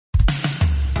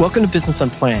Welcome to Business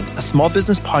Unplanned, a small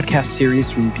business podcast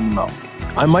series from BMO.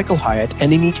 I'm Michael Hyatt,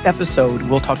 and in each episode,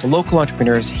 we'll talk to local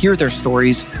entrepreneurs, hear their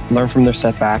stories, learn from their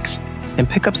setbacks, and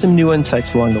pick up some new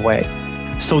insights along the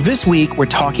way. So this week, we're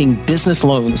talking business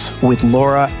loans with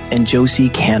Laura and Josie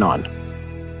Cannon.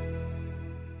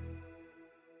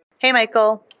 Hey,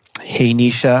 Michael. Hey,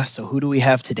 Nisha. So who do we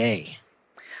have today?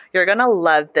 You're going to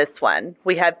love this one.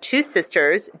 We have two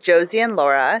sisters, Josie and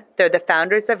Laura. They're the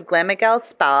founders of Glamigel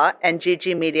Spa and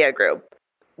Gigi Media Group.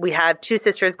 We have two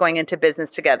sisters going into business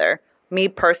together. Me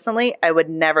personally, I would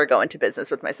never go into business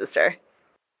with my sister.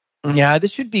 Yeah,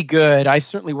 this should be good. I've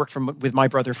certainly worked with my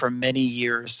brother for many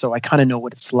years, so I kind of know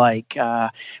what it's like.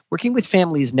 Working with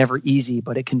family is never easy,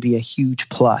 but it can be a huge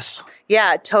plus.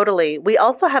 Yeah, totally. We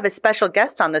also have a special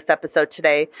guest on this episode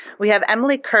today. We have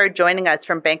Emily Kerr joining us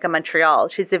from Bank of Montreal.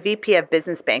 She's the VP of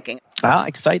Business Banking.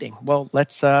 Exciting. Well,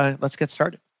 let's get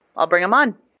started. I'll bring them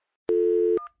on.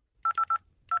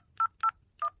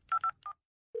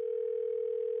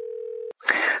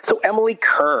 So Emily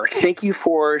Kerr, thank you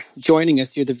for joining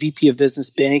us. You're the VP of Business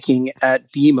Banking at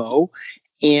BMO.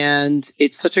 And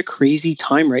it's such a crazy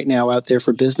time right now out there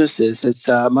for businesses. It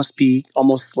must be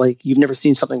almost like you've never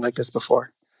seen something like this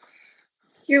before.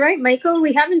 You're right, Michael.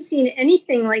 We haven't seen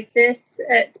anything like this.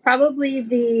 It's probably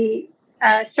the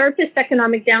sharpest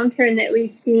economic downturn that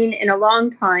we've seen in a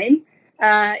long time,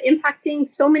 impacting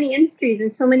so many industries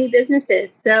and so many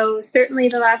businesses. So certainly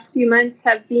the last few months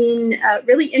have been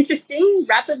really interesting,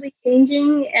 rapidly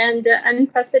changing, and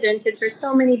unprecedented for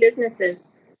so many businesses.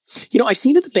 You know, I've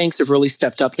seen that the banks have really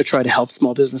stepped up to try to help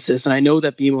small businesses. And I know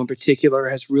that BMO in particular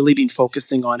has really been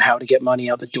focusing on how to get money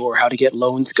out the door, how to get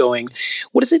loans going.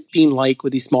 What has it been like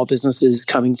with these small businesses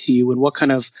coming to you, and what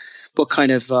kind of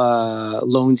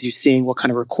loans you're seeing, what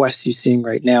kind of requests you're seeing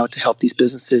right now to help these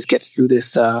businesses get through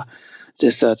this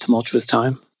tumultuous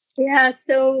time? Yeah,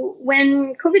 so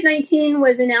when COVID-19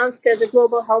 was announced as a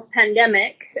global health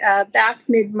pandemic back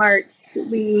mid-March,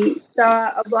 we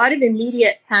saw a lot of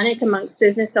immediate panic amongst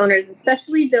business owners,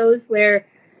 especially those where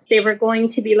they were going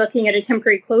to be looking at a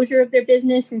temporary closure of their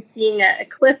business and seeing a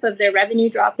cliff of their revenue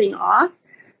dropping off.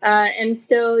 And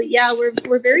so, yeah,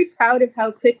 we're very proud of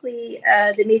how quickly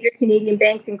the major Canadian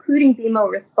banks, including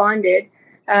BMO, responded.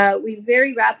 We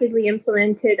very rapidly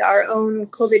implemented our own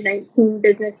COVID-19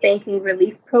 business banking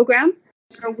relief program.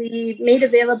 We made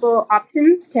available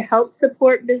options to help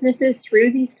support businesses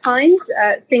through these times,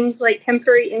 things like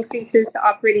temporary increases to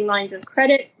operating lines of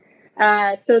credit,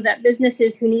 so that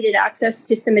businesses who needed access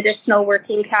to some additional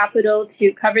working capital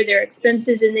to cover their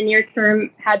expenses in the near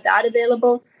term had that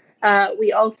available.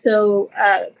 We also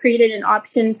created an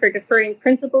option for deferring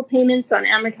principal payments on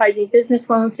amortizing business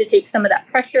loans to take some of that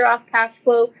pressure off cash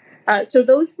flow. So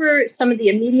those were some of the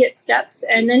immediate steps.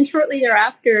 And then shortly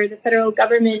thereafter, the federal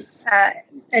government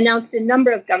announced a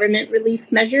number of government relief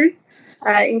measures,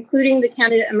 including the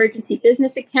Canada Emergency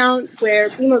Business Account, where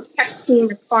BMO's tech team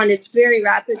responded very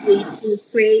rapidly to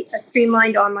create a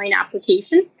streamlined online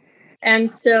application.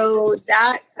 And so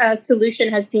that solution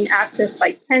has been accessed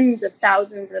by tens of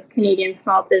thousands of Canadian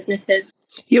small businesses.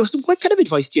 Yeah, so what kind of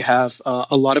advice do you have?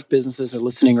 A lot of businesses are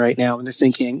listening right now and they're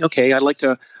thinking, okay, I'd like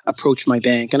to approach my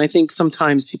bank. And I think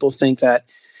sometimes people think that,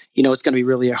 you know, it's going to be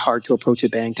really hard to approach a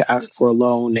bank to ask for a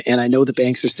loan. And I know the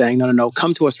banks are saying, no,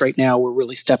 come to us right now. We're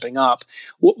really stepping up.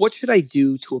 What should I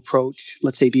do to approach,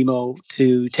 let's say, BMO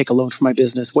to take a loan for my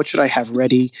business? What should I have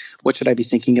ready? What should I be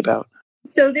thinking about?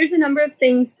 So there's a number of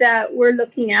things that we're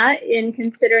looking at in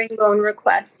considering loan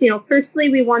requests. You know, firstly,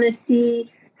 we want to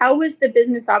see how was the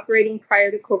business operating prior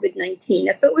to COVID-19.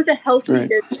 If it was a healthy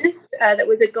business that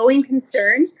was a going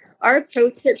concern, our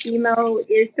approach at BMO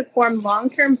is to form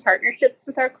long-term partnerships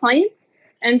with our clients.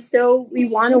 And so we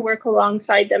want to work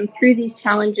alongside them through these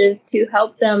challenges to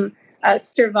help them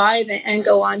survive and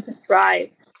go on to thrive.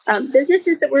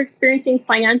 Businesses that were experiencing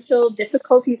financial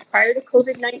difficulties prior to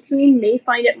COVID-19 may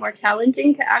find it more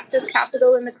challenging to access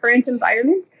capital in the current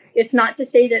environment. It's not to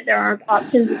say that there aren't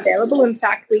options available. In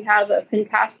fact, we have a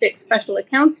fantastic special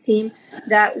accounts team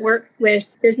that works with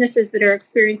businesses that are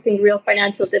experiencing real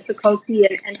financial difficulty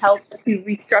and help to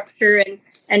restructure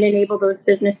and enable those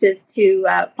businesses to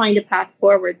find a path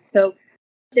forward. So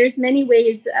there's many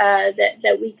ways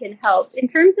that we can help. In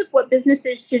terms of what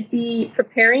businesses should be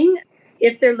preparing,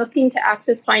 if they're looking to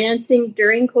access financing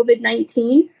during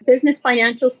COVID-19, business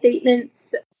financial statements,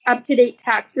 up-to-date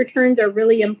tax returns are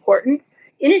really important.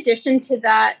 In addition to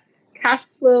that, cash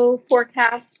flow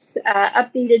forecasts,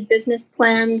 updated business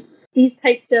plans, these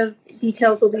types of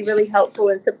details will be really helpful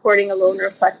in supporting a loan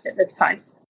request at this time.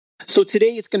 So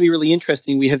today it's going to be really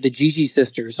interesting. We have the Gigi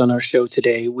sisters on our show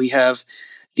today. We have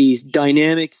these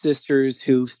dynamic sisters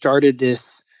who started this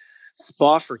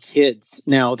spa for kids.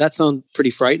 Now, that sounds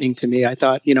pretty frightening to me. I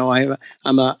thought,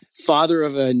 I'm a father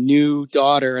of a new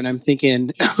daughter, and I'm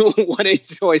thinking, what age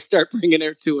do I start bringing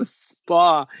her to a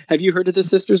spa? Have you heard of the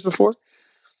sisters before?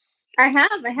 I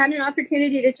have. I had an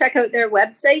opportunity to check out their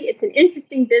website. It's an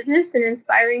interesting business, an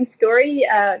inspiring story.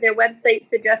 Their website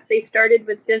suggests they started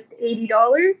with just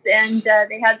 $80, and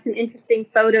they had some interesting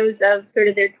photos of sort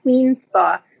of their tween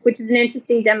spa, which is an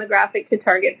interesting demographic to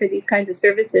target for these kinds of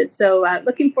services. So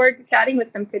looking forward to chatting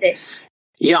with them today.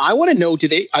 Yeah, I want to know,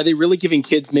 are they really giving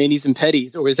kids manis and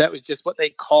petties, or is that just what they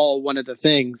call one of the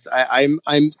things?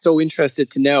 I'm so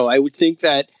interested to know. I would think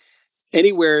that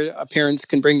anywhere parents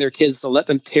can bring their kids to let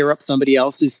them tear up somebody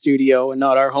else's studio and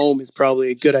not our home is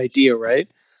probably a good idea, right?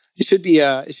 It should be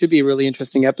a really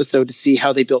interesting episode to see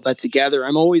how they built that together.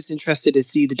 I'm always interested to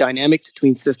see the dynamic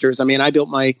between sisters. I mean, I built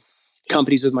my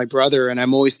companies with my brother, and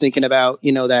I'm always thinking about,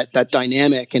 that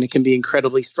dynamic, and it can be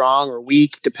incredibly strong or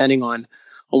weak depending on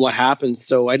what happens.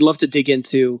 So I'd love to dig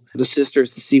into the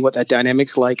sisters to see what that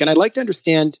dynamic's like. And I'd like to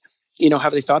understand,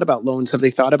 have they thought about loans? Have they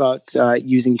thought about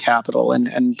using capital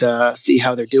and see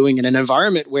how they're doing in an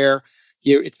environment where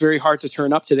it's very hard to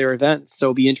turn up to their events? So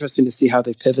it'll be interesting to see how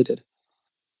they've pivoted.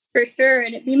 For sure.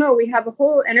 And at BMO, we have a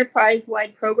whole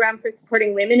enterprise-wide program for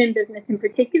supporting women in business in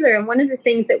particular. And one of the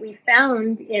things that we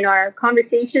found in our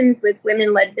conversations with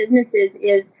women-led businesses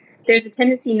is there's a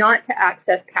tendency not to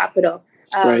access capital.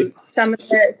 Right. Some of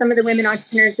the women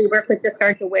entrepreneurs we work with just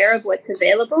aren't aware of what's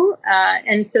available.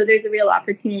 And so there's a real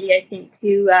opportunity, I think,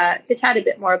 to chat a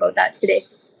bit more about that today.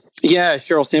 Yeah,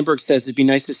 Sheryl Sandberg says it'd be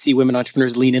nice to see women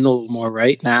entrepreneurs lean in a little more,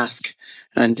 right? And ask.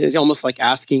 And it's almost like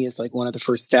asking is like one of the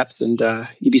first steps, and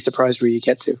you'd be surprised where you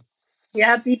get to.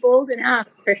 Yeah, be bold and ask,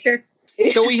 for sure.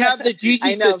 So we have the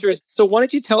Gigi sisters. So why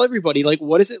don't you tell everybody,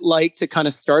 what is it like to kind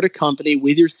of start a company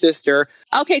with your sister?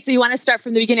 Okay, so you want to start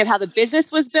from the beginning of how the business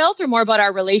was built, or more about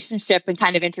our relationship and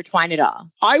kind of intertwine it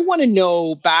all? I want to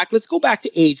know let's go back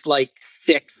to age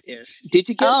 6-ish. Did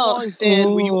you get along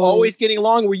then? Were you always getting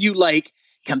along? Were you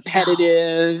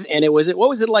competitive? And what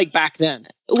was it like back then?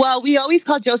 Well, we always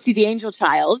called Josie the angel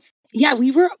child. Yeah,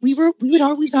 we would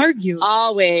always argue.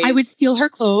 Always. I would steal her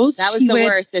clothes. That was the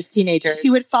worst as teenagers.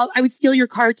 I would steal your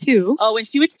car too. Oh, when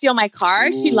she would steal my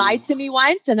car, she lied to me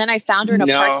once, and then I found her in a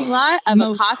parking lot of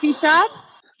a coffee shop.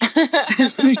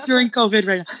 During COVID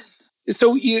right now.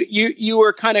 So you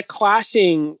were kind of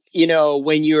clashing,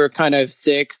 when you were kind of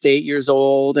 6, 8 years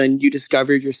old, and you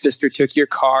discovered your sister took your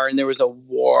car and there was a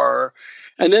war.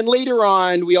 And then later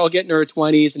on, we all get in our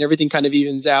 20s and everything kind of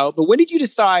evens out. But when did you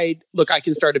decide, look, I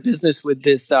can start a business with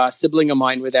this sibling of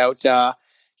mine without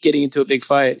getting into a big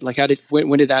fight?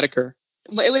 When did that occur?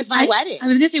 It was my wedding. I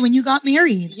was going to say, when you got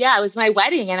married. Yeah, it was my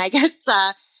wedding. And I guess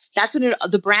that's when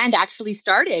the brand actually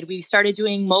started. We started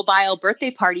doing mobile birthday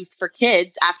parties for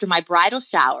kids after my bridal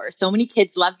shower. So many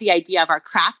kids loved the idea of our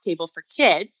craft table for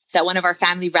kids that one of our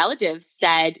family relatives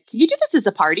said, can you do this as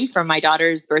a party for my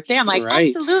daughter's birthday? I'm like,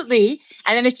 right. Absolutely.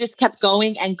 And then it just kept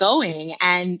going and going.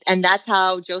 And that's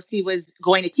how Josie was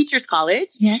going to teachers college.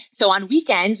 Yeah. So on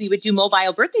weekends, we would do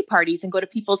mobile birthday parties and go to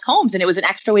people's homes. And it was an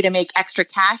extra way to make extra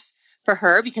cash for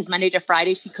her because Monday to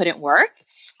Friday, she couldn't work.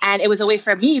 And it was a way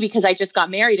for me because I just got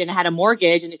married and had a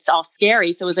mortgage and it's all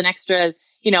scary. So it was an extra,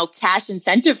 cash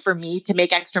incentive for me to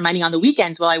make extra money on the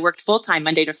weekends while I worked full time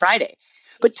Monday to Friday.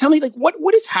 But tell me,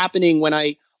 what is happening when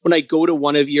I go to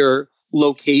one of your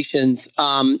locations?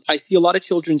 I see a lot of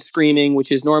children screaming,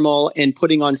 which is normal, and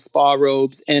putting on spa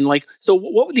robes. And so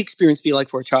what would the experience be like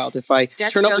for a child if I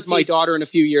turn up with my daughter in a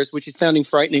few years, which is sounding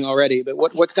frightening already, but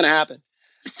what's going to happen?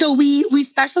 So we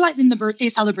specialize in the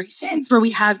birthday celebrations where we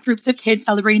have groups of kids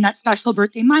celebrating that special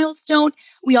birthday milestone.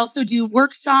 We also do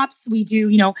workshops. We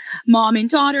do, mom and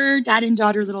daughter, dad and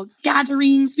daughter little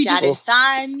gatherings. Dad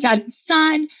and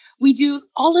son. We do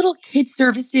all little kid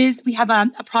services. We have a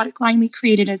product line we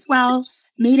created as well,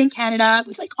 made in Canada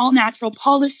with all natural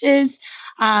polishes.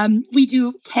 We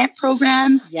do camp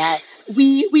programs. Yes.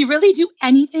 We really do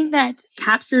anything that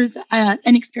captures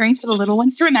an experience for the little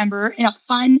ones to remember in a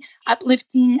fun,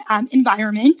 uplifting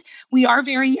environment. We are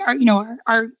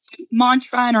our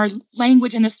mantra and our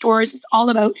language in the stores is all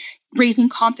about raising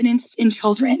confidence in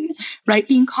children, right?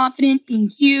 Being confident, being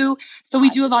you. So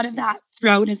we do a lot of that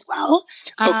throughout as well.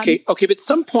 Okay. But at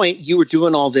some point you were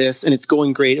doing all this and it's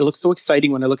going great. It looks so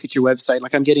exciting when I look at your website.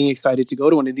 I'm getting excited to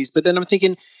go to one of these. But then I'm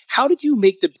thinking, how did you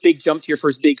make the big jump to your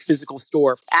first big physical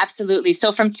store? Absolutely.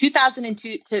 So from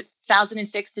 2002 to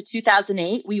 2006 to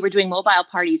 2008, we were doing mobile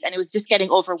parties and it was just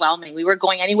getting overwhelming. We were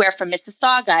going anywhere from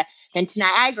Mississauga, then to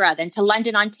Niagara, then to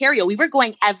London, Ontario. We were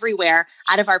going everywhere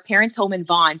out of our parents' home in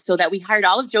Vaughan so that we hired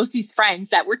all of Josie's friends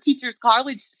that were teachers,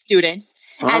 college students.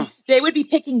 And they would be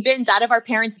picking bins out of our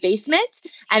parents' basement.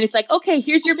 And it's like, okay,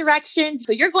 here's your directions.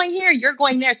 So you're going here, you're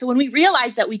going there. So when we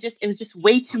realized that it was just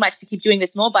way too much to keep doing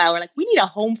this mobile, we're like, we need a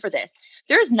home for this.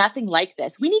 There's nothing like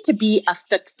this. We need to be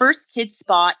the first kids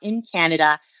spa in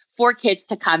Canada for kids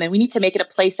to come. And we need to make it a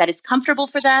place that is comfortable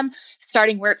for them,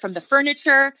 starting from the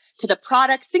furniture to the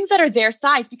products, things that are their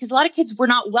size, because a lot of kids were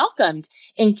not welcomed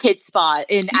in kids spa,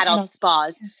 in adult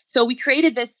spas. So we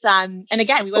created this, and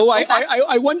again, we went.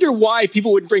 I wonder why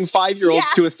people would bring 5-year-olds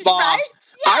to a spa. Right?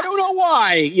 Yeah. I don't know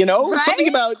why, Right? Something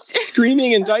about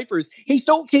screaming in diapers. Hey,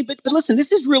 but listen,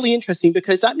 this is really interesting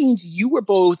because that means you were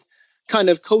both kind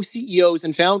of co-CEOs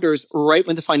and founders right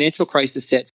when the financial crisis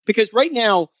hit. Because right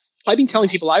now, I've been telling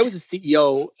people I was a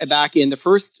CEO back in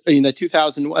the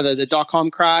 2000, the dot-com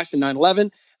crash and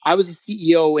 9/11. I was a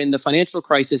CEO in the financial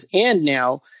crisis and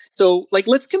now. So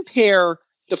let's compare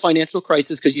the financial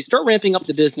crisis because you start ramping up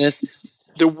the business.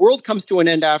 The world comes to an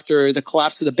end after the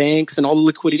collapse of the banks and all the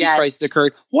liquidity crisis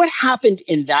occurred. What happened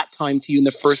in that time to you in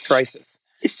the first crisis?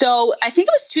 So I think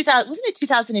it was 2000, wasn't it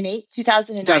 2008,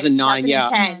 2009? 2009,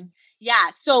 2010. Yeah.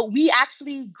 So we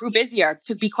actually grew busier,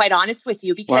 to be quite honest with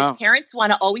you, because parents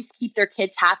want to always keep their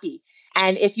kids happy.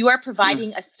 And if you are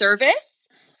providing a service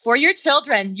for your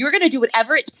children, you're going to do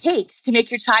whatever it takes to make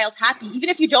your child happy. Even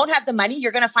if you don't have the money,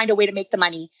 you're going to find a way to make the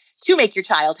money to make your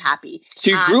child happy.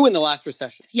 So you grew in the last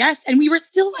recession. Yes. And we were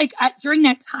still during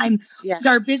that time,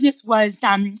 our business was,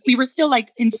 we were still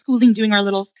in schooling doing our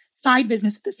little side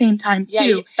business at the same time too.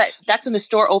 Yeah, but that's when the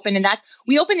store opened, and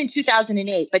we opened in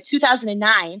 2008, but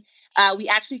 2009, we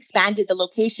actually expanded the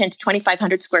location to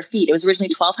 2,500 square feet. It was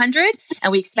originally 1,200,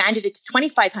 and we expanded it to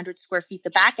 2,500 square feet,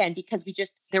 the back end, because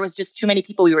there was just too many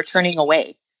people we were turning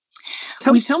away.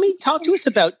 Talk to us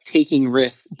about taking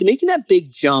risks, making that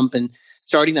big jump and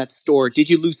starting that store. Did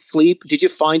you lose sleep? Did you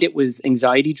find it was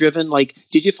anxiety driven?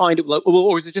 Did you find it,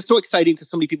 or was it just so exciting because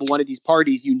so many people wanted these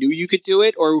parties, you knew you could do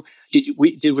it? Or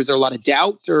was there a lot of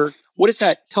doubt? Or what is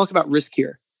that? Tell us about risk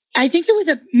here. I think it was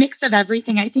a mix of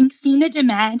everything. I think seeing the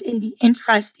demand and the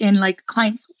interest in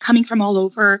clients coming from all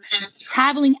over,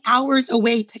 traveling hours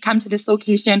away to come to this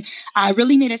location,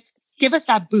 really give us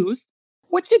that boost.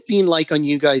 What's it been like on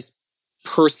you guys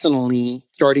personally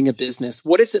starting a business?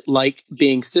 What is it like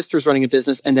being sisters running a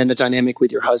business and then the dynamic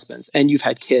with your husbands, and you've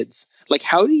had kids?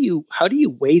 How do you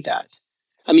weigh that?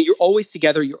 I mean, you're always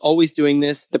together. You're always doing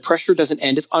this. The pressure doesn't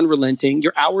end. It's unrelenting.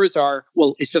 Your hours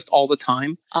it's just all the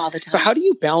time. All the time. So how do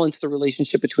you balance the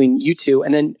relationship between you two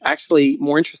and then actually,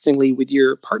 more interestingly, with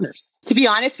your partners? To be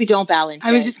honest, we don't balance.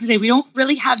 I was just going to say, we don't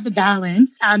really have the balance.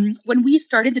 When we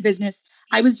started the business,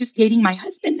 I was just dating my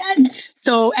husband then.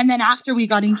 So, and then after we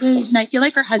got engaged, and I feel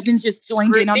like our husbands just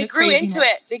joined in on the craziness.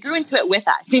 They grew into it with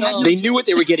us. They knew what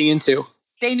they were getting into.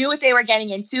 They knew what they were getting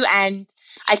into, and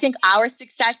I think our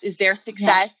success is their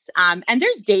success. Yes. And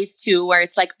there's days too where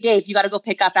it's like, Dave, you got to go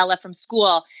pick up Ella from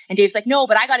school. And Dave's like, no,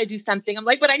 but I got to do something. I'm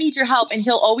like, but I need your help. And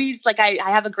he'll always, I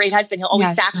have a great husband. He'll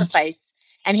always sacrifice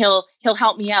and he'll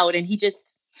help me out. And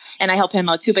and I help him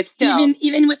out too. But still,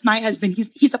 even with my husband,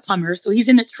 he's a plumber. So he's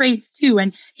in the trades too.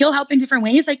 And he'll help in different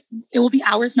ways. It will be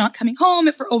hours not coming home.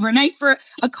 If we're overnight for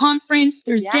a conference,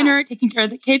 there's dinner, taking care of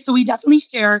the kids. So we definitely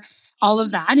share all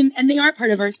of that. And they are part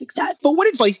of our success. But what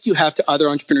advice do you have to other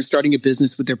entrepreneurs starting a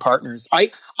business with their partners? I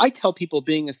tell people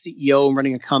being a CEO and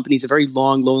running a company is a very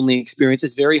long, lonely experience.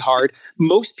 It's very hard.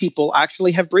 Most people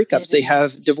actually have breakups. They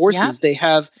have divorces. Yeah. They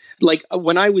have,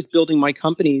 when I was building my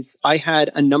companies, I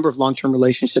had a number of long-term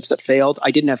relationships that failed.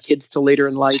 I didn't have kids till later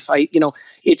in life.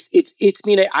 It's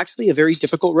been actually a very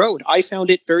difficult road. I found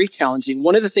it very challenging.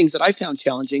 One of the things that I found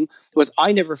challenging was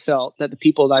I never felt that the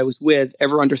people that I was with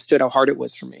ever understood how hard it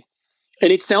was for me.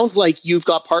 And it sounds like you've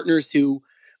got partners who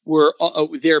were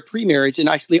there pre-marriage and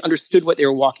actually understood what they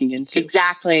were walking into.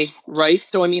 Exactly. Right?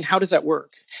 So, I mean, how does that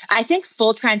work? I think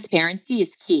full transparency is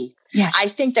key. Yeah. I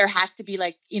think there has to be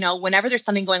whenever there's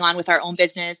something going on with our own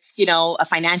business, a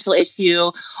financial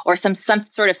issue or some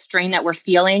sort of strain that we're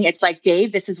feeling, it's like,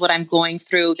 Dave, this is what I'm going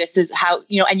through. This is how,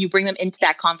 and you bring them into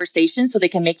that conversation so they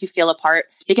can make you feel a part.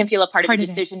 They can feel a part of the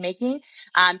decision making.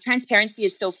 Transparency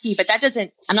is so key, but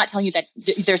I'm not telling you that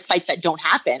there's fights that don't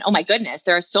happen. Oh my goodness.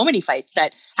 There are so many fights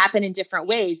that happen in different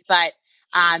ways, but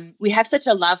we have such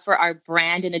a love for our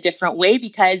brand in a different way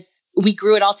because we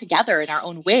grew it all together in our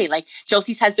own way. Like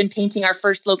Josie's husband painting our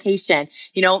first location,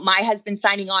 my husband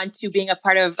signing on to being a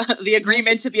part of the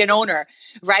agreement to be an owner,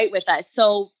 right, with us.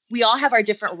 So we all have our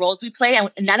different roles we play, and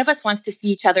none of us wants to see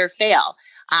each other fail.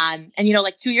 And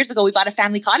 2 years ago, we bought a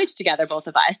family cottage together, both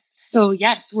of us. So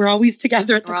yes, we're always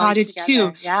together at the cottage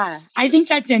too. Yeah. I think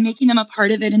that making them a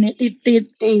part of it, and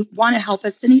they want to help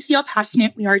us, and they see how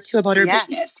passionate we are too about our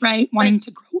business, right? Wanting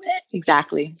to grow it.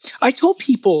 Exactly. I told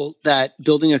people that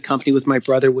building a company with my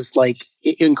brother was like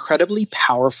incredibly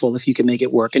powerful if you can make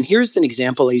it work. And here's an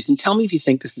example I use, and tell me if you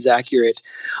think this is accurate.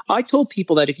 I told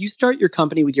people that if you start your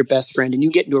company with your best friend and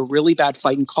you get into a really bad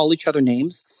fight and call each other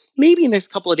names, maybe in the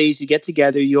next couple of days you get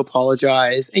together, you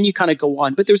apologize, and you kind of go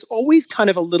on. But there's always kind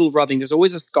of a little rubbing. There's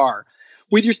always a scar.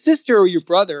 With your sister or your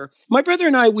brother, my brother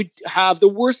and I would have the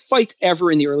worst fights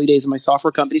ever in the early days of my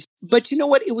software companies. But you know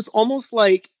what? It was almost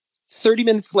like 30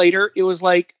 minutes later, it was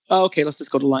like, oh, okay, let's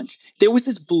just go to lunch. There was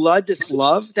this blood, this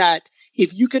love that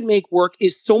if you can make work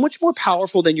is so much more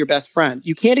powerful than your best friend.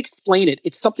 You can't explain it.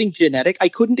 It's something genetic. I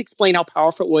couldn't explain how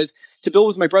powerful it was to build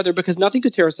with my brother because nothing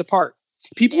could tear us apart.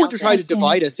 People would try to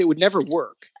divide us. It would never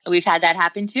work. We've had that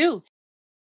happen too.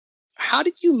 How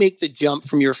did you make the jump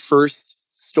from your first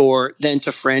store then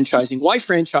to franchising? Why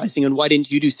franchising, and why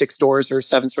didn't you do 6 stores or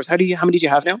 7 stores? How many do you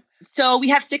have now? So we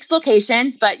have 6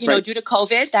 locations, but due to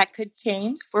COVID, that could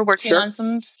change. We're working on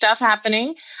some stuff happening.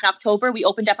 In October, we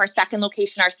opened up our second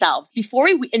location ourselves. Before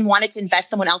we wanted to invest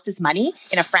someone else's money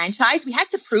in a franchise, we had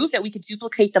to prove that we could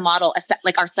duplicate the model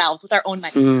like ourselves with our own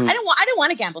money. I don't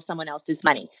want to gamble someone else's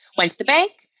money. Went to the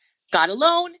bank, got a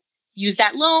loan, used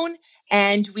that loan,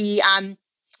 and we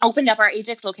opened up our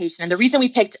Ajax location. And the reason we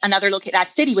picked that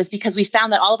city was because we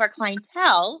found that all of our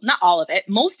clientele, not all of it,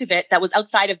 most of it that was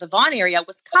outside of the Vaughan area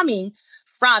was coming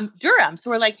from Durham. So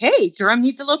we're like, hey, Durham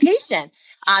needs a location.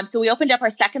 So we opened up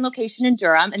our second location in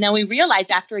Durham. And then we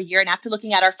realized after a year and after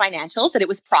looking at our financials that it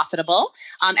was profitable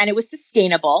and it was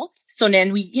sustainable. So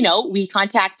then we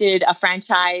contacted a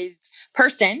franchise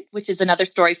person, which is another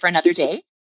story for another day.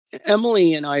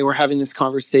 Emily and I were having this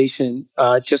conversation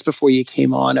just before you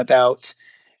came on about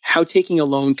how taking a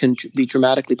loan can be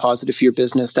dramatically positive for your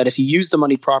business, that if you use the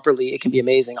money properly, it can be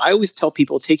amazing. I always tell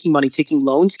people taking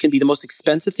loans can be the most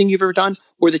expensive thing you've ever done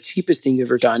or the cheapest thing you've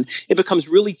ever done. It becomes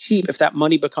really cheap if that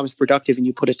money becomes productive and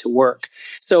you put it to work.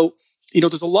 So,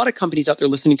 there's a lot of companies out there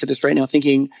listening to this right now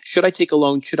thinking, should I take a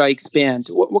loan? Should I expand?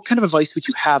 What kind of advice would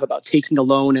you have about taking a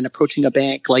loan and approaching a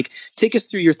bank? Like, take us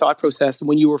through your thought process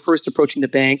when you were first approaching the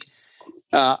bank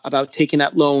about taking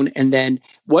that loan, and then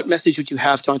what message would you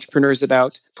have to entrepreneurs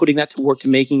about putting that to work to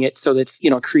making it so that it's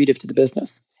accretive to the business?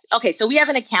 Okay, so we have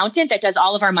an accountant that does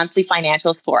all of our monthly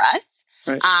financials for us,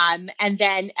 right. And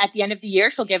then at the end of the year,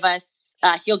 he'll give us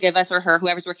or her,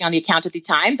 whoever's working on the account at the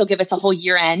time, they'll give us a whole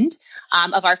year end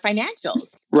of our financials.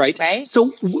 Right.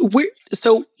 So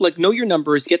know your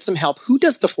numbers, get some help. Who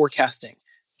does the forecasting?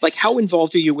 Like, how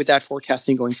involved are you with that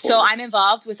forecasting going forward? So I'm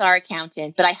involved with our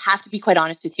accountant, but I have to be quite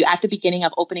honest with you. At the beginning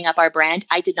of opening up our brand,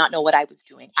 I did not know what I was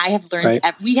doing. I have learned,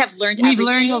 we have learned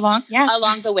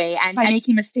along the way. And by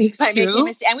making mistakes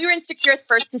too. And we were insecure at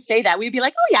first to say that. We'd be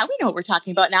like, oh yeah, we know what we're talking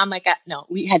about. Now I'm like, no,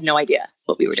 we had no idea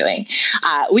what we were doing.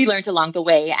 We learned along the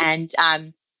way. And,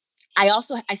 I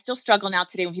still struggle now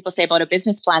today when people say about a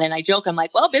business plan, and I joke, I'm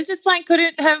like, well, business plan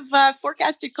couldn't have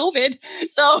forecasted COVID.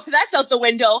 So that's out the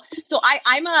window. So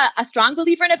I'm a strong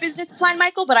believer in a business plan,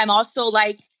 Michael, but I'm also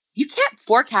like, you can't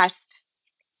forecast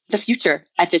the future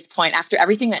at this point after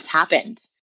everything that's happened.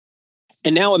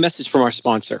 And now a message from our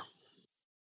sponsor.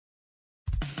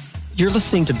 You're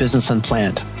listening to Business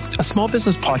Unplanned, a small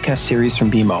business podcast series from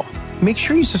BMO. Make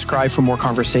sure you subscribe for more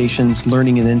conversations,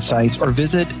 learning, and insights, or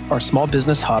visit our small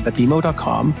business hub at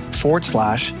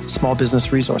bmo.com/small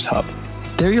business resource hub.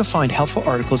 There you'll find helpful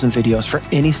articles and videos for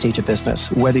any stage of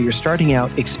business, whether you're starting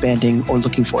out, expanding, or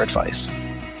looking for advice.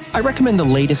 I recommend the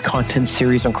latest content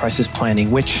series on crisis planning,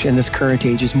 which in this current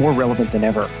age is more relevant than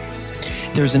ever.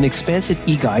 There's an expansive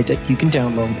e-guide that you can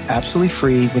download absolutely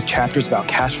free with chapters about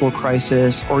cash flow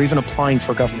crisis or even applying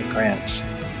for government grants.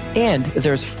 And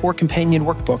there's 4 companion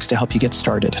workbooks to help you get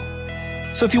started.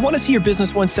 So if you want to see your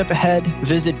business one step ahead,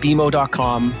 visit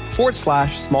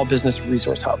bmo.com/small business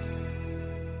resource hub.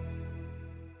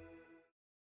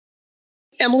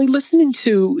 Emily, listening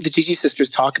to the Gigi sisters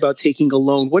talk about taking a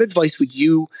loan, what advice would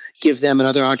you give them and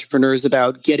other entrepreneurs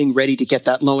about getting ready to get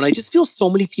that loan? I just feel so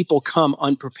many people come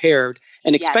unprepared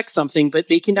and expect something, but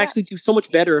they can actually do so much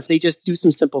better if they just do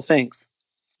some simple things.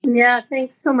 Yeah,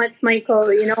 thanks so much, Michael.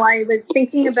 I was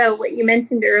thinking about what you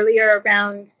mentioned earlier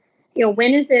around,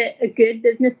 when is it a good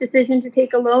business decision to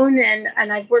take a loan? And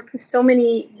I've worked with so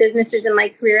many businesses in my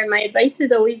career, and my advice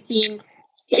has always been,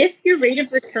 if your rate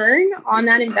of return on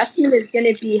that investment is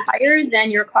going to be higher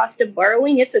than your cost of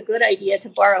borrowing, it's a good idea to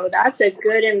borrow. That's a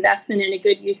good investment and a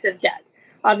good use of debt.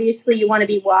 Obviously, you want to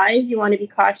be wise. You want to be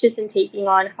cautious in taking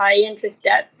on high interest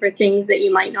debt for things that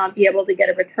you might not be able to get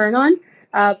a return on.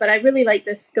 But I really like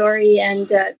this story, and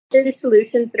there are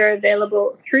solutions that are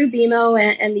available through BMO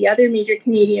and the other major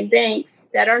Canadian banks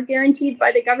that are guaranteed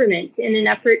by the government in an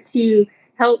effort to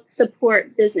help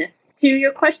support business. To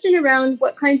your question around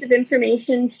what kinds of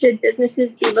information should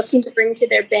businesses be looking to bring to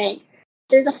their bank,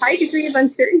 there's a high degree of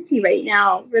uncertainty right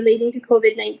now relating to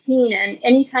COVID-19, and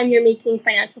anytime you're making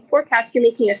financial forecasts, you're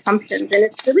making assumptions, and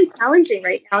it's really challenging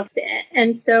right now.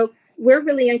 And so we're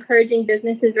really encouraging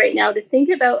businesses right now to think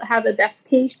about have a best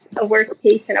case, a worst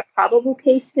case, and a probable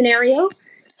case scenario,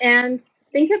 and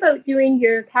think about doing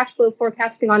your cash flow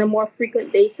forecasting on a more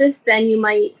frequent basis than you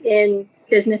might in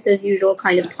business as usual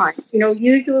kind of time.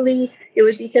 Usually it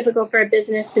would be typical for a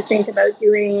business to think about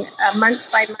doing a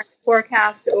month-by-month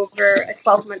forecast over a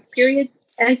 12-month period.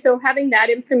 And so having that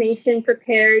information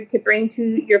prepared to bring to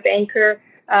your banker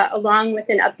along with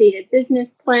an updated business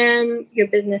plan, your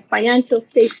business financial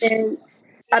statement,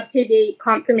 up-to-date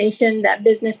confirmation that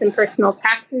business and personal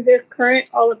taxes are current,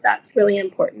 all of that's really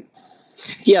important.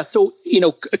 Yeah, so,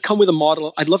 come with a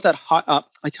model. I love that.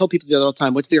 I tell people the other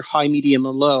time, what's their high, medium,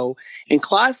 and low? And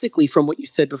classically, from what you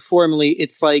said before, Emily,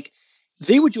 it's like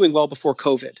they were doing well before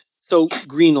COVID. So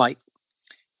green light.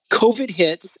 COVID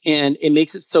hits and it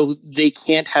makes it so they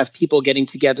can't have people getting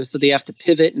together. So they have to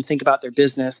pivot and think about their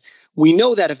business. We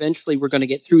know that eventually we're going to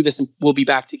get through this and we'll be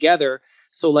back together.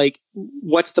 So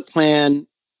what's the plan,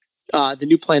 the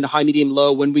new plan, the high, medium,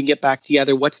 low, when we can get back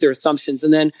together? What's their assumptions?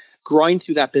 And then grind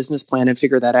through that business plan and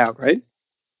figure that out, right?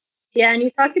 Yeah, and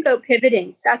you talked about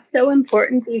pivoting. That's so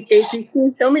important these days. We've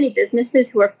seen so many businesses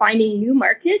who are finding new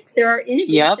markets. There are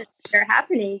innovations that are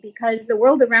happening because the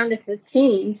world around us has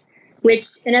changed, which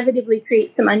inevitably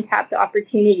creates some untapped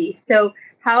opportunities. So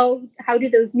how do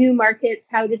those new markets,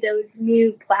 how do those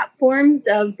new platforms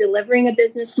of delivering a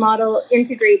business model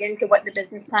integrate into what the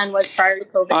business plan was prior to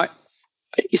COVID?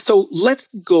 So let's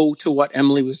go to what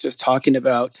Emily was just talking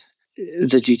about,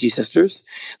 the Gigi sisters.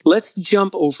 Let's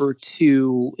jump over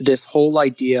to this whole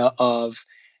idea of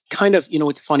kind of,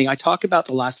 it's funny. I talk about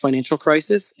the last financial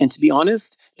crisis, and to be honest,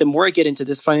 the more I get into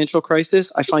this financial crisis,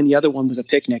 I find the other one was a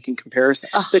picnic in comparison.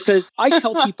 Because I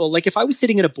tell people, if I was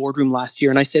sitting in a boardroom last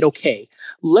year and I said, okay,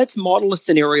 let's model a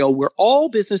scenario where all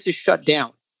businesses shut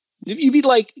down. You'd be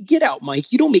like, get out,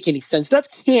 Mike. You don't make any sense. That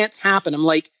can't happen. I'm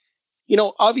like,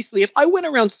 obviously, if I went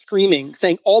around screaming,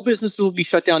 saying all businesses will be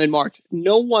shut down in March,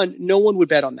 no one would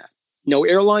bet on that. No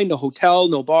airline, no hotel,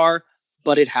 no bar,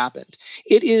 but it happened.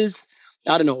 It is,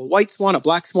 I don't know, a white swan, a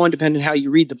black swan, depending on how you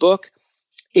read the book,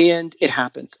 and it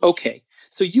happened. Okay,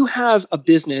 so you have a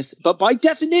business, but by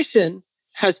definition,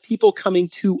 has people coming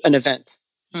to an event.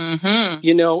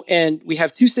 Mm-hmm. And we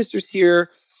have two sisters here.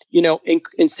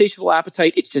 Insatiable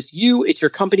Appetite, it's just you, it's your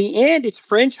company, and it's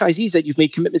franchisees that you've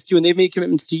made commitments to, and they've made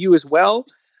commitments to you as well.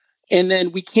 And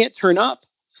then we can't turn up.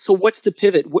 So what's the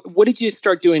pivot? What did you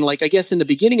start doing? I guess in the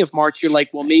beginning of March, you're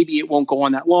like, well, maybe it won't go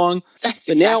on that long. That's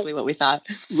exactly what we thought.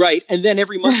 Right. And then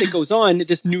every month that goes on,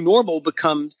 this new normal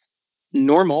becomes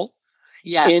normal.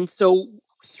 Yeah. And so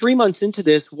 3 months into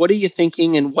this, what are you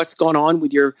thinking, and what's gone on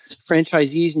with your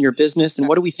franchisees and your business, and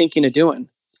what are we thinking of doing?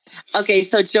 Okay,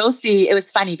 so Josie, it was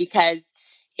funny because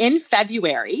in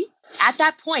February, at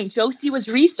that point, Josie was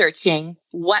researching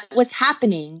what was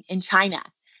happening in China,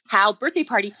 how birthday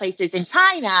party places in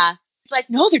China, it's like,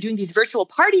 no, they're doing these virtual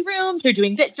party rooms. They're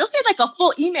doing this. Josie had a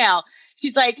full email.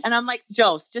 She's like, and I'm like,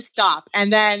 Jose, just stop.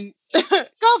 And then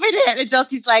COVID hit, and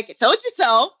Josie's like, told you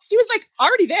so. She was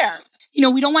already there.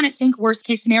 We don't want to think worst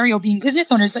case scenario being business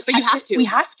owners, but you have to. We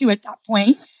have to at that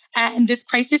point. And this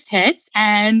crisis hits,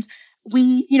 and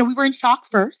we were in shock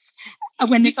first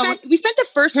when we spent the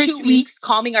first 2 weeks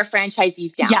calming our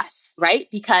franchisees down. Yes. Right?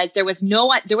 Because there was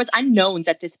unknowns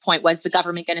at this point. Was the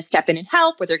government going to step in and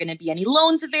help? Were there going to be any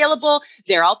loans available?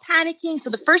 They're all panicking. So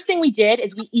the first thing we did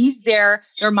is we eased their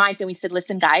minds, and we said,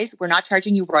 listen, guys, we're not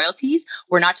charging you royalties.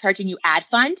 We're not charging you ad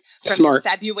fund from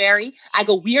February. I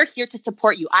go, we are here to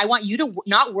support you. I want you to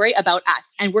not worry about us.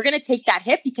 And we're going to take that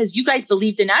hit because you guys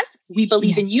believed in us. We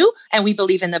believe in you, and we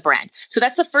believe in the brand. So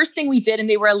that's the first thing we did. And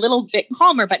they were a little bit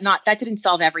calmer, but that didn't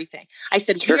solve everything. I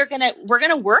said, we're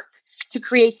going to work to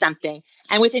create something.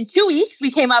 And within 2 weeks,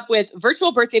 we came up with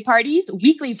virtual birthday parties,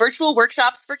 weekly virtual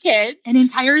workshops for kids. An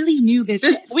entirely new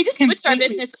business. We just switched our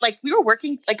business. We were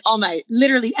working all night.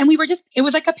 Literally. And it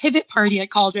was like a pivot party, I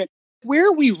called it. Where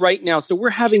are we right now? So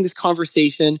we're having this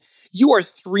conversation. You are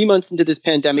 3 months into this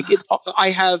pandemic. If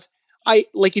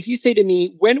you say to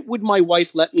me, when would my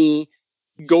wife let me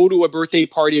go to a birthday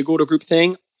party or go to a group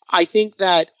thing? I think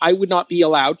that I would not be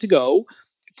allowed to go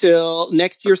till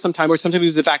next year sometime, or sometime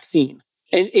with the vaccine.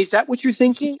 And is that what you're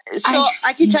thinking? So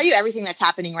I can tell you everything that's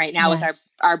happening right now with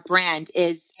our brand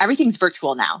is everything's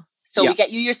virtual now. So we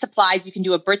get you your supplies. You can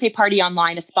do a birthday party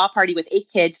online, a spa party with 8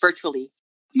 kids virtually.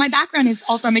 My background is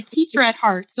also I'm a teacher at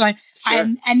heart. So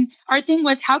and our thing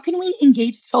was, how can we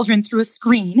engage children through a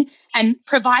screen and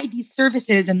provide these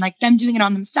services and like them doing it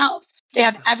on themselves? They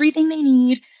have everything they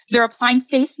need. They're applying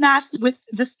face masks with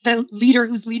the leader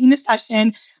who's leading the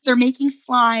session. They're making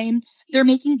slime. They're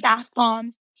making bath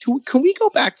bombs. Can we go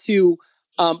back to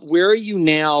where are you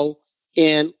now?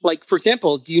 And like, for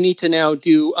example, do you need to now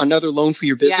do another loan for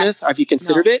your business? Have you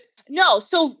considered it? No.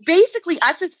 So basically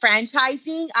us as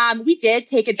franchising, we did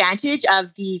take advantage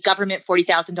of the government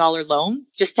 $40,000 loan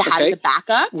just to have as a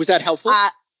backup. Was that helpful?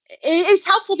 It's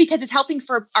helpful because it's helping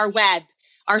for our web,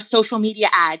 our social media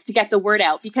ads to get the word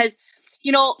out because,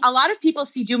 you know, a lot of people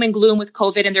see doom and gloom with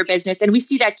COVID in their business, and we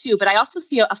see that too. But I also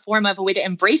see a form of a way to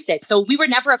embrace it. So we were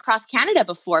never across Canada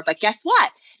before, but guess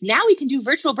what? Now we can do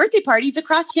virtual birthday parties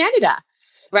across Canada,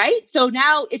 right? So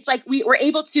now it's like we were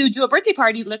able to do a birthday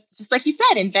party, just like you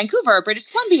said, in Vancouver or British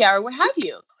Columbia or what have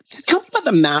you. Tell me about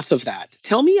the math of that.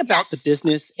 Tell me about the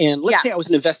business. And let's say I was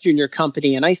an investor in your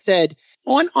company, and I said,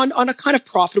 on a kind of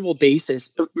profitable basis,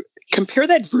 compare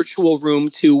that virtual room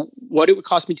to what it would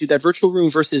cost me to do that virtual room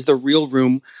versus the real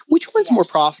room. Which one's more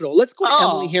profitable? Let's go to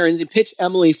Emily here and pitch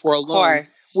Emily for a loan.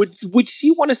 Would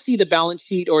she want to see the balance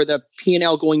sheet or the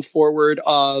P&L going forward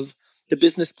of the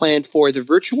business plan for the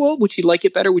virtual? Would she like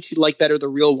it better? Would she like better the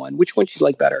real one? Which one she'd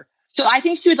like better? So I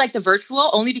think she would like the virtual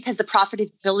only because the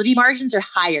profitability margins are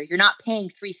higher. You're not paying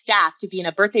 3 staff to be in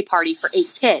a birthday party for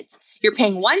 8 kids. You're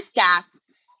paying 1 staff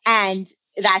and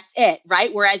that's it, right?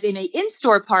 Whereas in an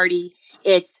in-store party,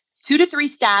 it's 2 to 3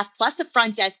 staff plus the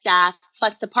front desk staff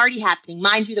plus the party happening.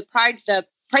 Mind you, the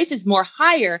price is more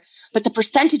higher, but the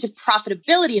percentage of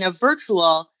profitability in a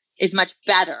virtual is much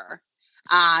better.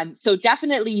 So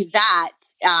definitely that,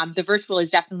 the virtual is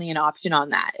definitely an option on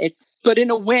that. But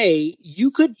in a way, you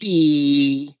could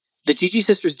be the Gigi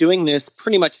sisters doing this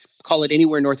pretty much, call it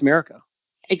anywhere in North America.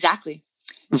 Exactly.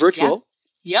 Virtual.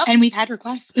 Yep. And we've had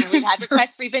requests. We even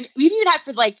had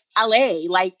for like LA,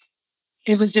 like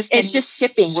it's just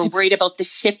shipping. We're worried about the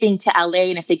shipping to LA.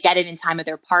 And if they get it in time of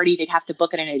their party, they'd have to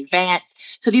book it in advance.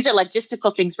 So these are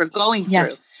logistical things we're going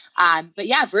through. But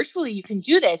yeah, virtually you can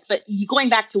do this. But going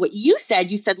back to what you said,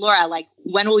 Laura, like,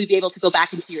 when will we be able to go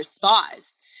back into your spas?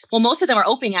 Well, most of them are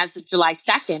opening as of July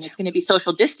 2nd. It's going to be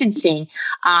social distancing.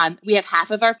 We have half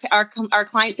of our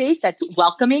client base that's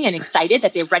welcoming and excited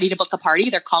that they're ready to book a party.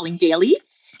 They're calling daily.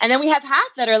 And then we have half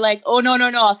that are like, oh, no,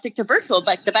 I'll stick to virtual.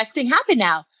 But the best thing happened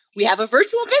now. We have a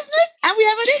virtual business and we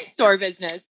have an in-store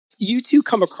business. You two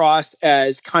come across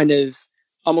as kind of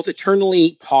almost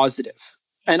eternally positive.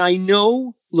 And I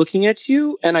know looking at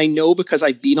you, and I know because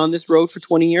I've been on this road for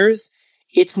 20 years,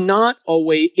 it's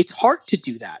hard to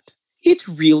do that. It's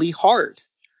really hard,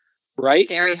 right?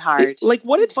 Very hard.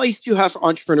 What advice do you have for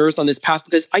entrepreneurs on this path?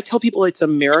 Because I tell people it's a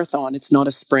marathon. It's not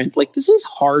a sprint. Like, this is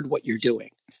hard what you're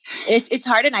doing. It's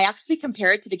hard. And I actually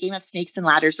compare it to the game of snakes and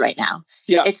ladders right now.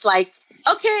 Yeah. It's like,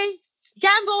 okay,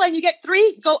 gamble and you get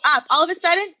 3, go up. All of a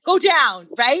sudden, go down,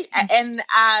 right? And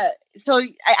so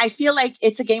I feel like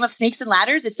it's a game of snakes and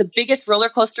ladders. It's the biggest roller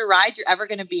coaster ride you're ever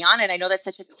going to be on. And I know that's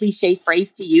such a cliche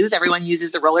phrase to use. Everyone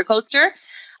uses the roller coaster.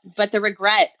 But the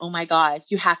regret, oh my gosh,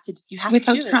 you have to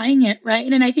without trying it,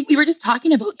 right? And I think we were just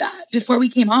talking about that before we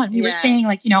came on. We were saying,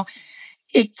 like, can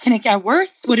it get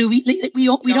worse? What do we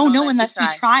don't know unless we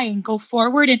try and go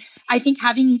forward. And I think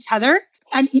having each other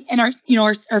and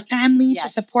our family to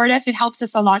support us, it helps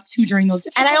us a lot too during those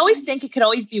difficult times. And I always think it could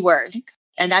always be worse.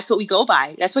 And that's what we go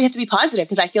by. That's why you have to be positive,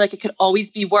 because I feel like it could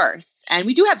always be worse. And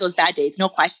we do have those bad days, no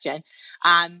question.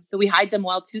 But we hide them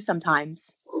well too sometimes.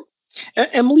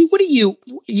 Emily,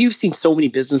 you've seen so many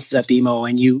businesses at BMO,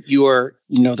 and you are,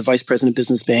 the vice president of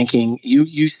business banking.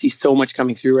 You see so much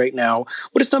coming through right now.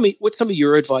 What's some of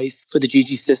your advice for the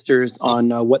Gigi sisters on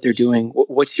what they're doing?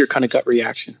 What's your kind of gut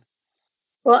reaction?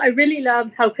 Well, I really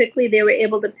love how quickly they were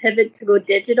able to pivot to go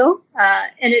digital.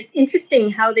 And it's interesting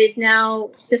how they've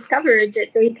now discovered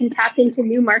that they can tap into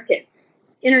new markets,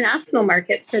 international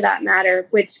markets for that matter,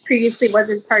 which previously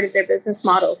wasn't part of their business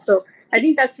model. So I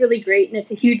think that's really great, and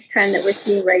it's a huge trend that we're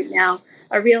seeing right now,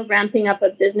 a real ramping up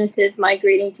of businesses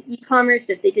migrating to e-commerce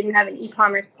if they didn't have an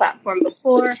e-commerce platform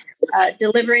before,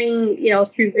 delivering,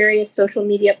 through various social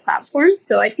media platforms.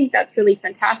 So I think that's really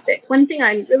fantastic. One thing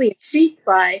I'm really intrigued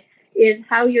by is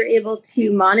how you're able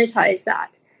to monetize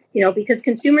that, because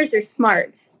consumers are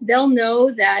smart. They'll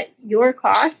know that your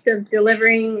cost of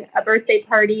delivering a birthday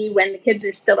party when the kids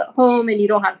are still at home and you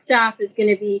don't have staff is going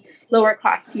to be lower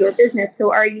cost to your business.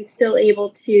 So are you still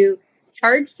able to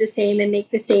charge the same and make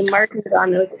the same margins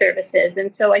on those services.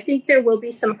 And so I think there will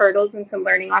be some hurdles and some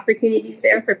learning opportunities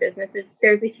there for businesses.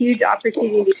 There's a huge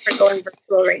opportunity for going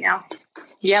virtual right now.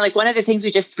 Yeah, like one of the things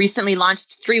we just recently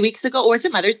launched 3 weeks ago, or was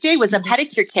it Mother's Day, was a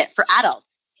pedicure kit for adults.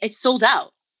 It sold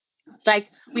out. Like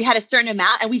we had a certain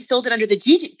amount and we sold it under the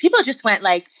GG. People just went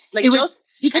like it was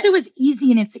because it was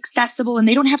easy and it's accessible and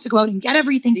they don't have to go out and get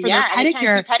everything for their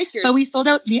pedicure. But we sold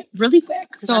out really quick.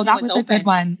 So that was a good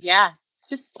one. Yeah.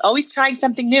 Just always trying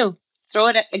something new. Throw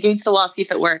it against the wall, see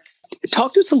if it works.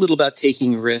 Talk to us a little about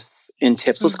taking risks and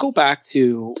tips. Let's go back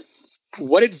to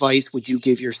what advice would you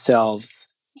give yourselves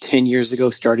 10 years ago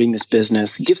starting this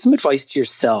business? Give some advice to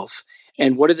yourself.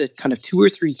 And what are the kind of 2 or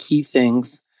 3 key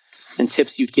things and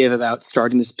tips you'd give about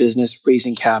starting this business,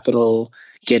 raising capital,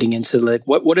 getting into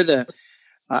what are the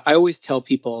I always tell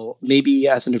people, maybe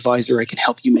as an advisor, I can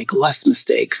help you make less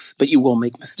mistakes, but you will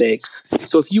make mistakes.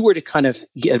 So if you were to kind of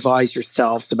advise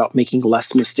yourselves about making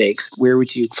less mistakes, where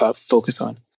would you focus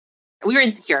on? We were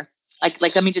insecure.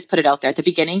 Like, let me just put it out there at the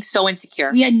beginning. So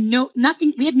insecure. We had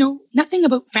nothing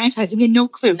about franchising. We had no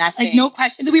clue. Nothing. Like no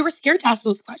questions. We were scared to ask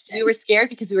those questions. We were scared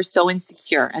because we were so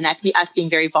insecure. And that's us being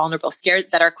very vulnerable,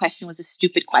 scared that our question was a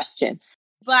stupid question.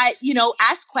 But,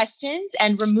 ask questions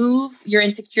and remove your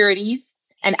insecurities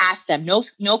and ask them.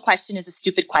 No question is a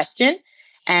stupid question.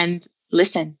 And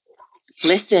listen.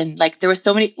 Like there were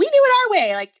so many, we knew it our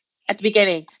way. Like, at the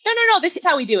beginning. No, this is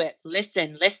how we do it.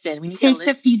 Listen. We need to take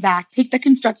the feedback, take the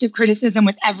constructive criticism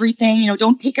with everything.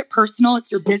 Don't take it personal. It's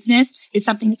your business. It's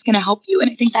something that's going to help you. And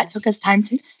I think that took us time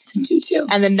to do too.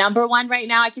 And the number one right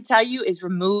now I can tell you is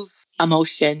remove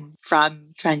emotion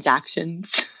from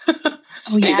transactions.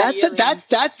 Oh yeah,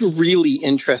 that's really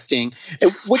interesting.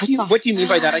 What do you mean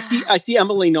by that? I see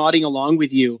Emily nodding along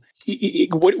with you.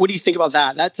 What do you think about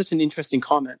that? That's such an interesting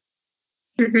comment.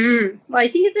 Mm-hmm. Well, I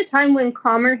think it's a time when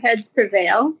calmer heads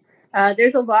prevail.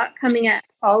 There's a lot coming at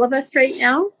all of us right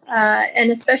now,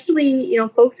 and especially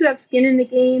folks who have skin in the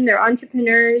game. They're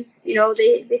entrepreneurs.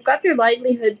 They've got their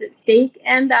livelihoods at stake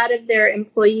and that of their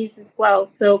employees as well.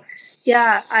 So,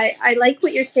 yeah, I like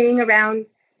what you're saying around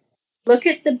look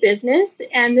at the business.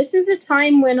 And this is a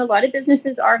time when a lot of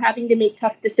businesses are having to make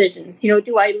tough decisions.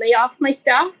 Do I lay off my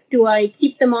staff? Do I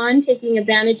keep them on, taking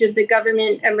advantage of the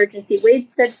government emergency wage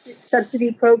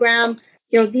subsidy program?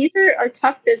 These are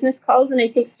tough business calls. And I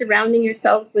think surrounding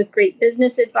yourselves with great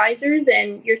business advisors,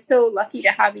 and you're so lucky to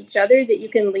have each other that you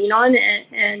can lean on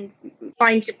and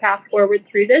find your path forward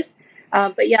through this.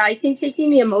 But yeah, I think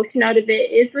taking the emotion out of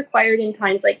it is required in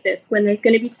times like this when there's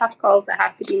going to be tough calls that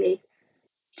have to be made.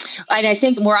 And I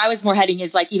think where I was more heading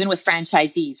is like even with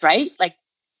franchisees, right? Like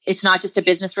it's not just a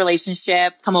business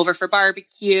relationship. Come over for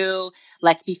barbecue.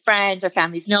 Let's be friends. Our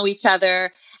families know each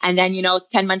other. And then,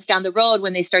 10 months down the road,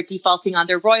 when they start defaulting on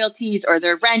their royalties or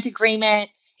their rent agreement,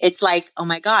 it's like, oh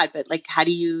my God, but like, how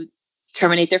do you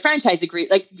terminate their franchise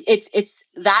agreement? Like it's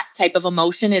that type of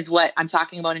emotion is what I'm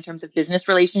talking about in terms of business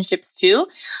relationships too.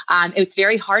 It's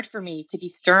very hard for me to be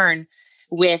stern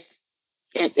with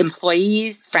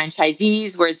employees,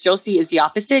 franchisees, whereas Josie is the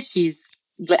opposite.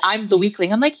 I'm the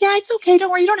weakling. I'm like, yeah, it's okay.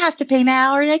 Don't worry. You don't have to pay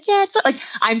now. Or like, yeah, it's like,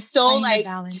 I'm so like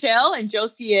chill. And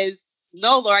Josie is,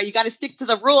 no, Laura, you got to stick to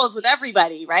the rules with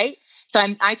everybody. Right. So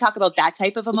I talk about that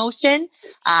type of emotion.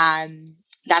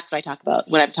 That's what I talk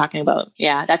about when I'm talking about.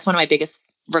 Yeah. That's one of my biggest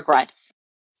regrets.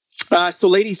 So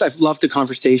ladies, I've loved the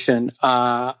conversation.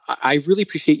 I really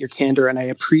appreciate your candor, and I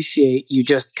appreciate you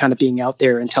just kind of being out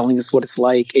there and telling us what it's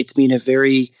like. It's been a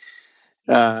very,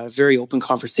 very open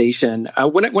conversation.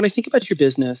 When I think about your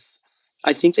business,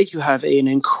 I think that you have an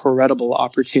incredible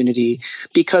opportunity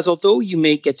because although you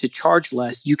may get to charge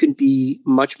less, you can be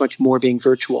much, much more being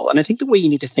virtual. And I think the way you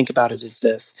need to think about it is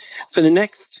this. For the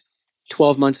next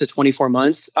 12 months to 24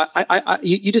 months,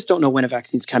 you just don't know when a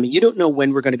vaccine's coming. You don't know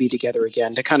when we're going to be together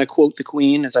again. To kind of quote the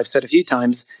Queen, as I've said a few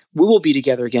times, we will be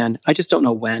together again. I just don't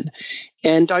know when.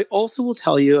 And I also will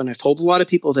tell you, and I've told a lot of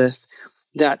people this,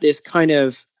 that this kind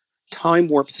of time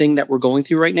warp thing that we're going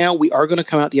through right now, we are going to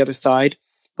come out the other side,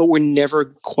 but we're never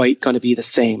quite going to be the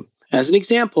same. As an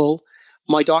example,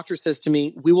 my doctor says to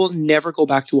me, we will never go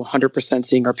back to 100%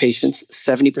 seeing our patients,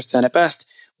 70% at best.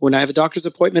 When I have a doctor's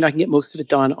appointment, I can get most of it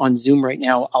done on Zoom right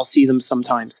now. I'll see them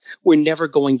sometimes. We're never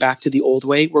going back to the old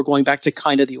way. We're going back to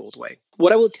kind of the old way.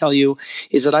 What I will tell you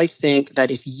is that I think that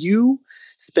if you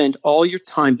spend all your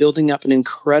time building up an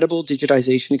incredible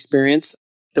digitization experience,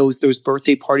 those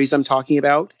birthday parties I'm talking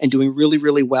about, and doing really,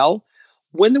 really well,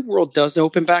 when the world does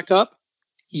open back up,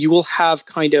 you will have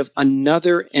kind of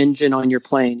another engine on your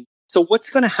plane. So what's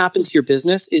going to happen to your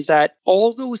business is that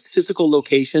all those physical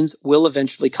locations will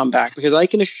eventually come back, because I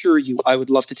can assure you, I would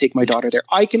love to take my daughter there.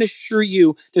 I can assure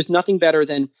you there's nothing better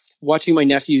than watching my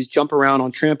nephews jump around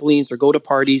on trampolines or go to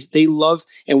parties. They love,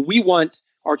 and we want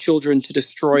our children to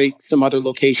destroy some other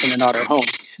location and not our home.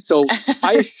 So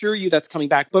I assure you that's coming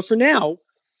back. But for now,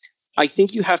 I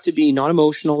think you have to be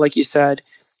non-emotional, like you said,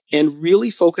 and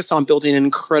really focus on building an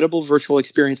incredible virtual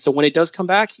experience. So when it does come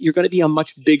back, you're going to be a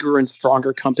much bigger and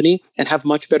stronger company and have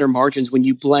much better margins when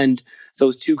you blend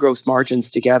those two gross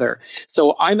margins together.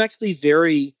 So I'm actually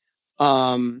very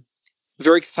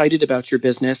excited about your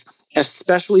business,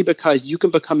 especially because you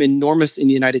can become enormous in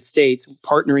the United States,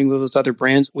 partnering with those other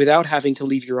brands without having to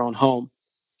leave your own home.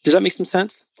 Does that make some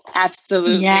sense?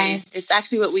 Absolutely. Yes. It's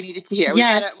actually what we needed to hear.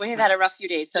 Yes. We've had a rough few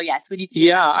days. So yes, we need to hear.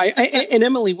 Yeah. And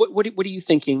Emily, what are you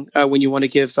thinking when you want to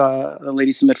give a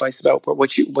lady some advice about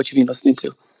what you've been listening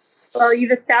to? Well,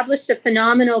 you've established a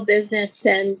phenomenal business,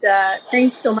 and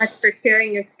thanks so much for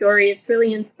sharing your story. It's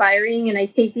really inspiring, and I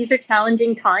think these are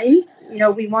challenging times. You know,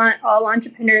 we want all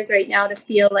entrepreneurs right now to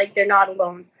feel like they're not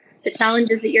alone. The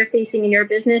challenges that you're facing in your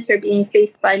business are being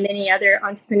faced by many other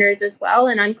entrepreneurs as well,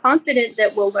 and I'm confident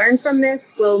that we'll learn from this,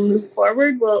 we'll move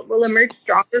forward, we'll emerge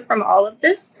stronger from all of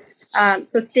this.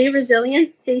 So stay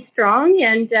resilient, stay strong,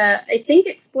 and I think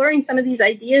exploring some of these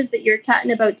ideas that you're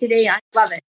chatting about today, I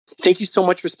love it. Thank you so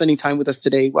much for spending time with us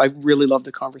today. I really love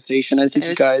the conversation. I think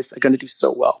you guys are going to do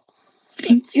so well.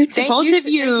 Thank you to both of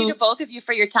you. Thank you to both of you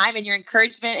for your time and your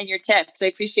encouragement and your tips. I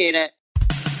appreciate it.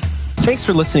 Thanks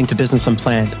for listening to Business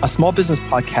Unplanned, a small business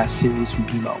podcast series from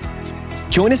BMO.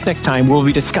 Join us next time where we'll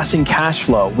be discussing cash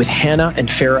flow with Hannah and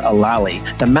Farah Alali,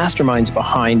 the masterminds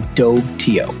behind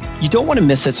Dough.to. You don't want to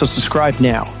miss it, so subscribe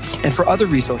now. And for other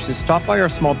resources, stop by our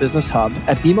small business hub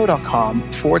at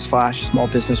bmo.com/small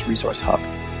business resource hub.